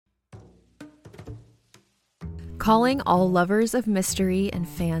Calling all lovers of mystery and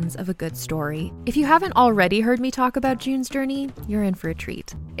fans of a good story. If you haven't already heard me talk about June's Journey, you're in for a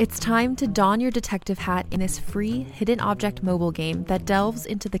treat. It's time to don your detective hat in this free hidden object mobile game that delves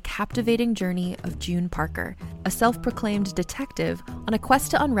into the captivating journey of June Parker, a self-proclaimed detective on a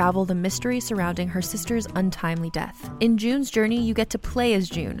quest to unravel the mystery surrounding her sister's untimely death. In June's Journey, you get to play as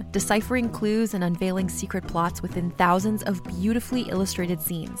June, deciphering clues and unveiling secret plots within thousands of beautifully illustrated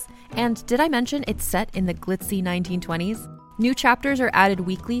scenes. And did I mention it's set in the glitzy 1920s? New chapters are added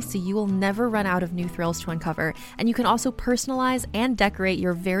weekly, so you will never run out of new thrills to uncover, and you can also personalize and decorate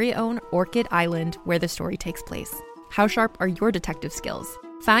your very own Orchid Island where the story takes place. How sharp are your detective skills?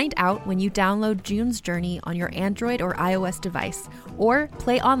 Find out when you download June's Journey on your Android or iOS device, or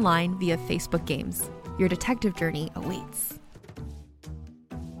play online via Facebook Games. Your detective journey awaits.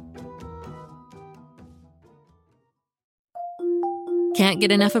 Can't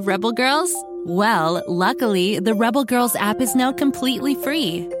get enough of Rebel Girls? Well, luckily, the Rebel Girls app is now completely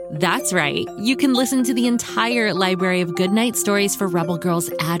free. That's right. You can listen to the entire library of goodnight stories for Rebel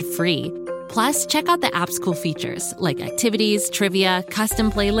Girls ad-free. Plus, check out the app's cool features like activities, trivia,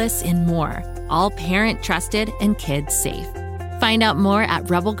 custom playlists, and more. All parent-trusted and kids-safe. Find out more at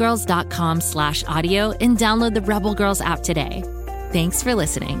rebelgirls.com/audio and download the Rebel Girls app today. Thanks for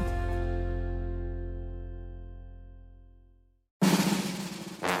listening.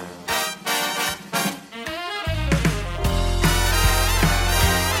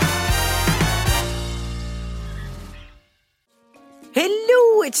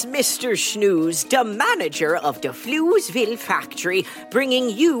 It's Mr. Shnews, the manager of the Floozeville factory, bringing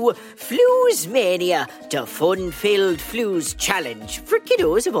you Floozemania, the fun-filled flooze challenge for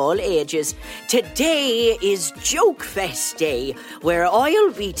kiddos of all ages. Today is Joke Fest Day, where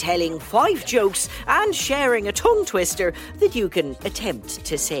I'll be telling 5 jokes and sharing a tongue twister that you can attempt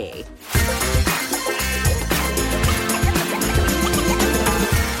to say.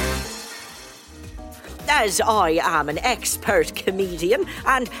 As I am an expert comedian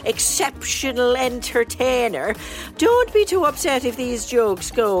and exceptional entertainer, don't be too upset if these jokes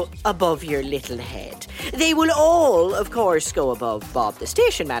go above your little head. They will all, of course, go above Bob, the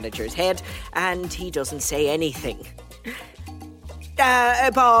station manager's head, and he doesn't say anything.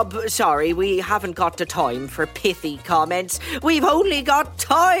 Bob, sorry, we haven't got the time for pithy comments. We've only got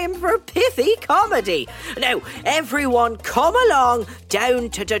time for pithy comedy. Now, everyone come along down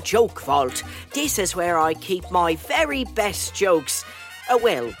to the joke vault. This is where I keep my very best jokes.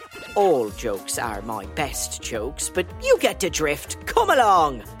 Well, all jokes are my best jokes, but you get the drift. Come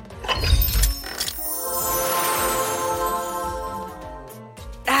along.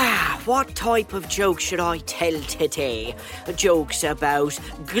 What type of joke should I tell today? Jokes about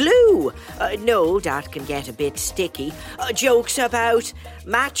glue? No, that can get a bit sticky. Jokes about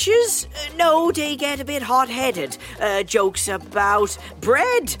matches? No, they get a bit hot-headed. Jokes about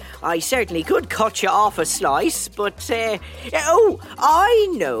bread? I certainly could cut you off a slice, but... I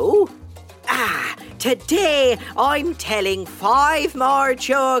know. Today I'm telling 5 more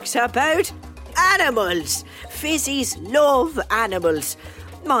jokes about animals. Fizzies love animals.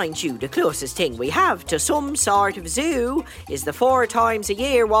 Mind you, the closest thing we have to some sort of zoo is the 4 times a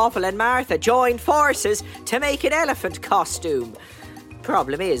year Waffle and Martha join forces to make an elephant costume.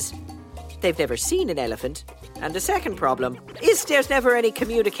 Problem is, they've never seen an elephant. And the second problem is there's never any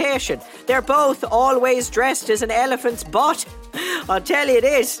communication. They're both always dressed as an elephant's butt. I'll tell you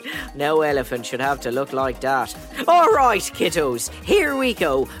this, no elephant should have to look like that. All right, kiddos, here we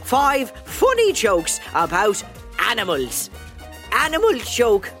go. 5 funny jokes about animals. Animal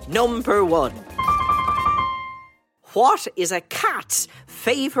joke number 1. What is a cat's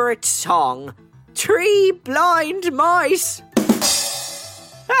favourite song? 3 blind mice.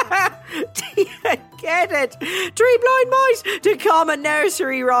 Do you get it? 3 blind mice. The common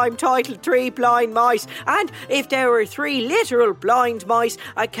nursery rhyme titled 3 blind mice. And if there were 3 literal blind mice,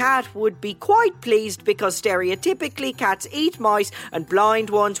 a cat would be quite pleased because stereotypically cats eat mice and blind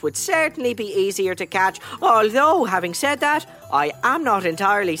ones would certainly be easier to catch. Although, having said that, I am not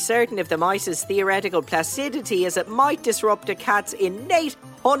entirely certain if the mice's theoretical placidity is it might disrupt a cat's innate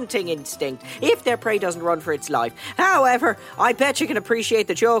hunting instinct if their prey doesn't run for its life. However, I bet you can appreciate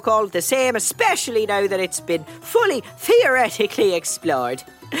the joke all the same, especially now that it's been fully theoretically explored.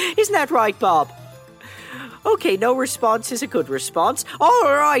 Isn't that right, Bob? Okay, no response is a good response. All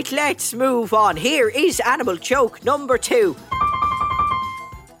right, let's move on. Here is animal joke number 2.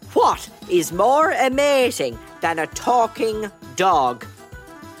 What is more amazing than a talking dog?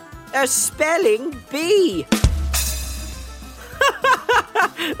 A spelling bee.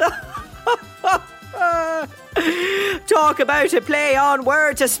 Talk about a play on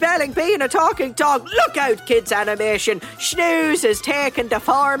words, a spelling bee and a talking dog. Look out, kids animation. Shnews has taken the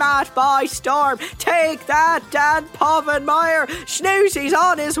format by storm. Take that, Dan Povenmire. Snoozy's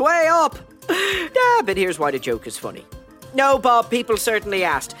on his way up. But here's why the joke is funny. No, Bob, people certainly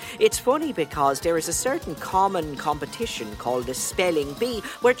asked. It's funny because there is a certain common competition called the Spelling Bee,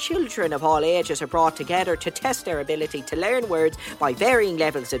 where children of all ages are brought together to test their ability to learn words by varying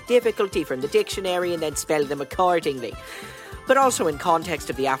levels of difficulty from the dictionary and then spell them accordingly. But also in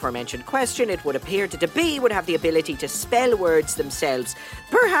context of the aforementioned question, it would appear that the bee would have the ability to spell words themselves.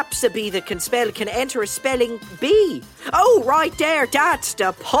 Perhaps a bee that can spell can enter a spelling bee. Oh, right there, that's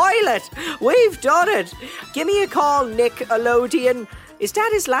the pilot. We've done it. Give me a call, Nick Elodian. Is that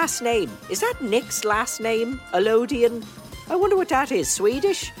his last name? Is that Nick's last name, Elodian? I wonder what that is,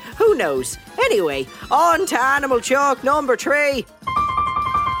 Swedish? Who knows? Anyway, on to animal joke number 3.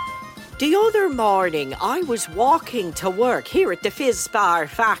 The other morning, I was walking to work here at the Fizz Bar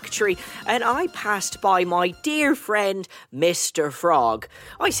factory and I passed by my dear friend, Mr. Frog.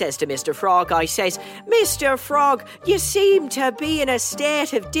 I says to Mr. Frog, Mr. Frog, you seem to be in a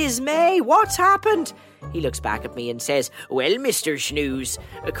state of dismay. What's happened? He looks back at me and says, well, Mr. Shnews,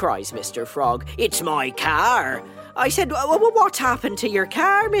 cries Mr. Frog, it's my car. I said, what's happened to your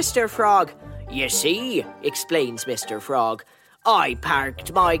car, Mr. Frog? You see, explains Mr. Frog, I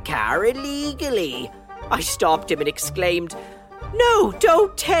parked my car illegally. I stopped him and exclaimed, no,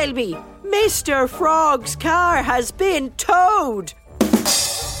 don't tell me. Mr. Frog's car has been towed.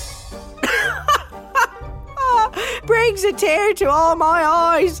 Brings a tear to all my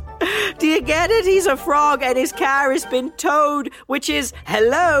eyes. Do you get it? He's a frog and his car has been towed, which is,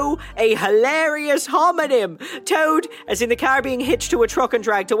 hello, a hilarious homonym. Towed, as in the car being hitched to a truck and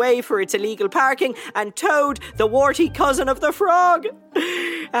dragged away for its illegal parking, and Toad, the warty cousin of the frog.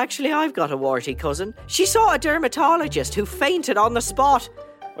 Actually, I've got a warty cousin. She saw a dermatologist who fainted on the spot.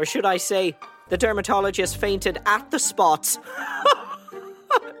 Or should I say, the dermatologist fainted at the spots.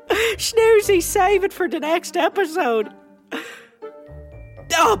 Snoozy, save it for the next episode.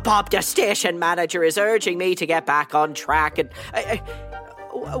 Oh, Bob, the station manager is urging me to get back on track. And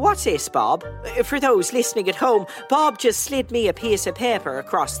what's this, Bob? For those listening at home, Bob just slid me a piece of paper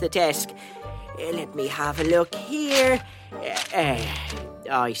across the desk. Let me have a look here.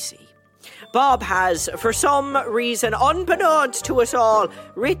 I see. Bob has, for some reason unbeknownst to us all,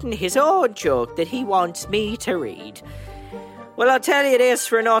 written his own joke that he wants me to read. Well, I'll tell you this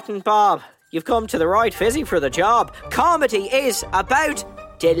for nothing, Bob. You've come to the right fizzy for the job. Comedy is about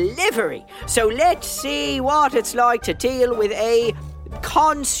delivery. So let's see what it's like to deal with a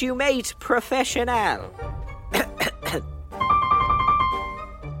consummate professional.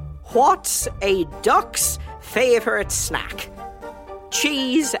 What's a duck's favourite snack?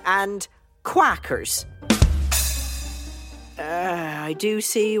 Cheese and quackers. I do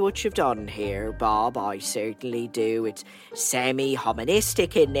see what you've done here, Bob. I certainly do. It's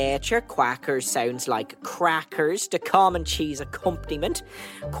semi-hoministic in nature. Quackers sounds like crackers, the common cheese accompaniment.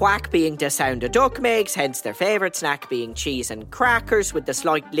 Quack being the sound a duck makes, hence their favourite snack being cheese and crackers, with the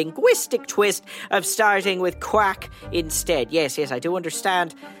slight linguistic twist of starting with quack instead. Yes, I do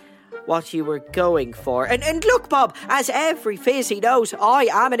understand what you were going for. And look, Bob, as every fizzy knows, I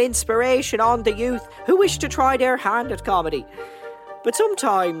am an inspiration on the youth who wish to try their hand at comedy. But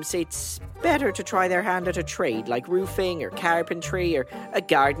sometimes it's better to try their hand at a trade like roofing or carpentry or a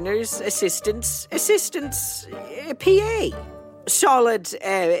gardener's assistant's PA. Solid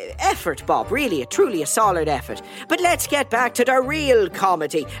effort, Bob. Really, truly a solid effort. But let's get back to the real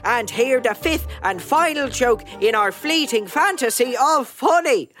comedy and hear the fifth and final joke in our fleeting fantasy of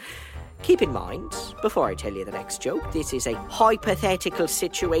funny. Keep in mind, before I tell you the next joke, this is a hypothetical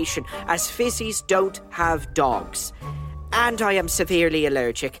situation, as fizzies don't have dogs. And I am severely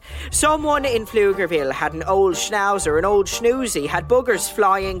allergic. Someone in Floozeville had an old schnauzer, an old schnoozy, had boogers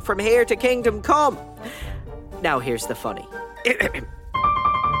flying from here to Kingdom Come. Now here's the funny.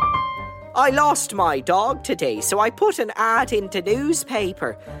 I lost my dog today, so I put an ad in the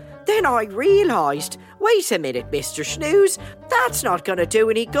newspaper. Then I realised, wait a minute, Mr. Shnews, that's not going to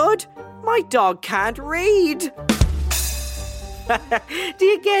do any good. My dog can't read. Do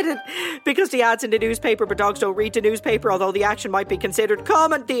you get it? Because the ad's in the newspaper, but dogs don't read the newspaper, although the action might be considered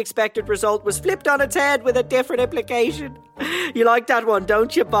common, the expected result was flipped on its head with a different implication. You like that one,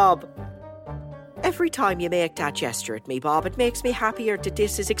 don't you, Bob? Every time you make that gesture at me, Bob, it makes me happier that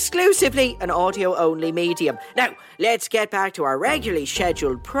this is exclusively an audio-only medium. Now, let's get back to our regularly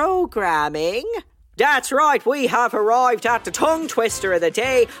scheduled programming. That's right, we have arrived at the tongue twister of the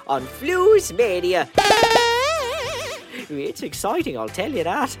day on Floozemania. It's exciting, I'll tell you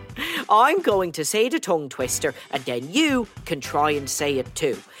that. I'm going to say the tongue twister and then you can try and say it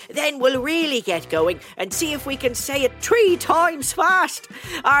too. Then we'll really get going and see if we can say it 3 times fast.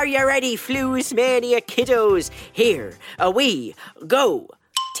 Are you ready, Floozemania kiddos? Here we go.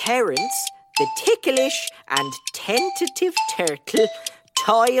 Terence, the ticklish and tentative turtle,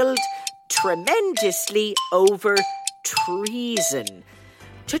 toiled tremendously over treason.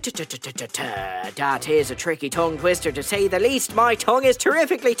 That is a tricky tongue twister to say the least. My tongue is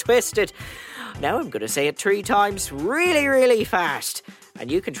terrifically twisted. Now I'm going to say it 3 times really, really fast. And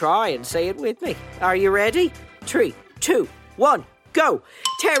you can try and say it with me. Are you ready? 3, 2, 1, go.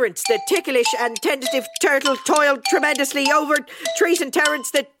 Terence, the ticklish and tentative turtle, toiled tremendously over treason.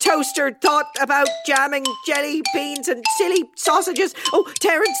 Terence, the toaster, thought about jamming jelly beans and silly sausages. Oh,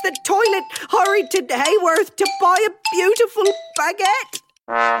 Terence, the toilet, hurried to Hayworth to buy a beautiful baguette.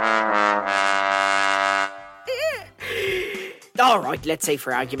 All right, let's say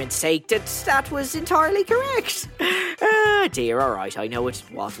for argument's sake that was entirely correct. Dear, all right, I know it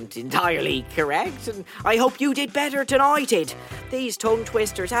wasn't entirely correct, and I hope you did better than I did. These tongue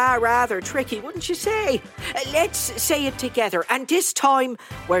twisters are rather tricky, wouldn't you say? Let's say it together, and this time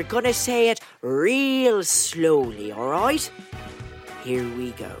we're going to say it real slowly, all right? Here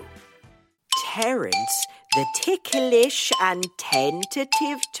we go. Terence, the ticklish and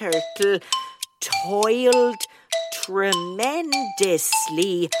tentative turtle, toiled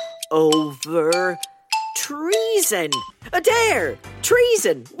tremendously over treason. There!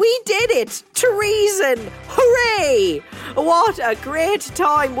 Treason! We did it! Treason! Hooray! What a great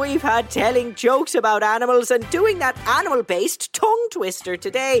time we've had telling jokes about animals and doing that animal-based tongue twister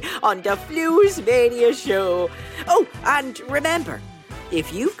today on the Floozemania show. Oh, and remember,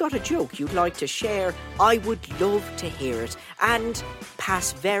 if you've got a joke you'd like to share, I would love to hear it and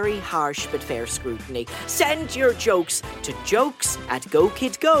pass very harsh but fair scrutiny. Send your jokes to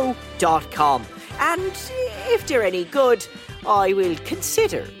jokes@gokidgo.com. And if they're any good, I will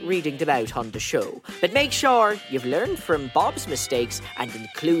consider reading them out on the show. But make sure you've learned from Bob's mistakes and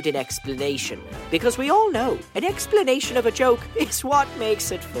include an explanation. Because we all know an explanation of a joke is what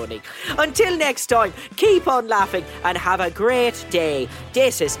makes it funny. Until next time, keep on laughing and have a great day.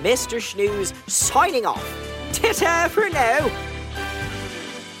 This is Mr. Shnews signing off. Ta-ta for now.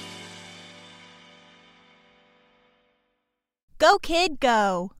 Go, kid,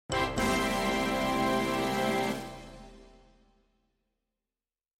 go.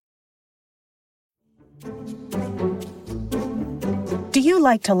 Do you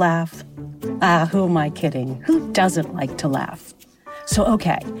like to laugh? Who am I kidding? Who doesn't like to laugh? So,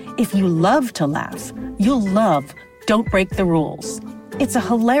 okay, if you love to laugh, you'll love Don't Break the Rules. It's a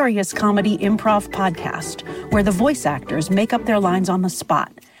hilarious comedy improv podcast where the voice actors make up their lines on the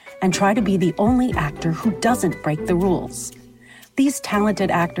spot and try to be the only actor who doesn't break the rules. These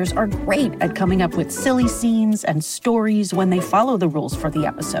talented actors are great at coming up with silly scenes and stories when they follow the rules for the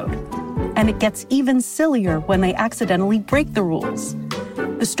episode. And it gets even sillier when they accidentally break the rules.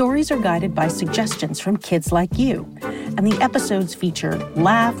 The stories are guided by suggestions from kids like you, and the episodes feature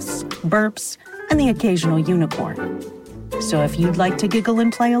laughs, burps, and the occasional unicorn. So if you'd like to giggle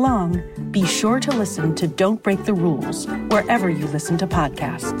and play along, be sure to listen to Don't Break the Rules wherever you listen to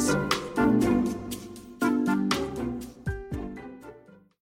podcasts.